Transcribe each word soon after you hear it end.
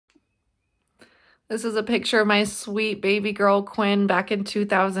This is a picture of my sweet baby girl, Quinn, back in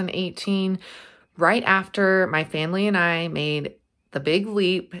 2018, right after my family and I made the big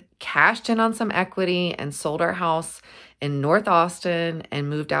leap, cashed in on some equity, and sold our house in North Austin and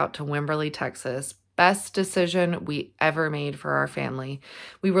moved out to Wimberley, Texas. Best decision we ever made for our family.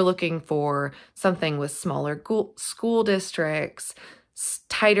 We were looking for something with smaller school districts,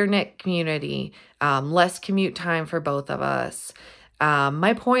 tighter knit community, less commute time for both of us.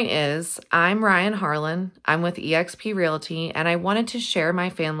 My point is, I'm Ryan Harlan. I'm with eXp Realty, and I wanted to share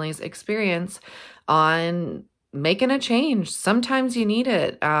my family's experience on making a change. Sometimes you need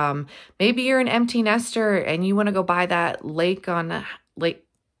it. Maybe you're an empty nester and you want to go buy that lake on lake.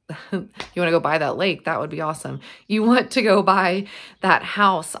 You want to go buy that lake. That would be awesome. You want to go buy that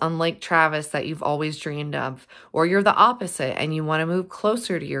house on Lake Travis that you've always dreamed of. Or you're the opposite and you want to move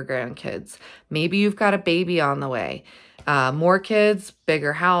closer to your grandkids. Maybe you've got a baby on the way. More kids,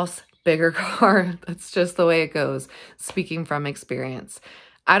 bigger house, bigger car. That's just the way it goes, speaking from experience.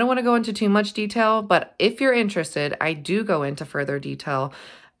 I don't want to go into too much detail, but if you're interested, I do go into further detail.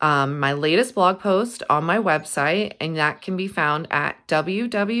 My latest blog post on my website, and that can be found at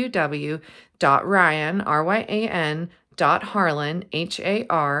www.ryan.harlan, Harlan,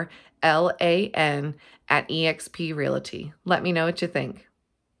 at eXp Realty. Let me know what you think.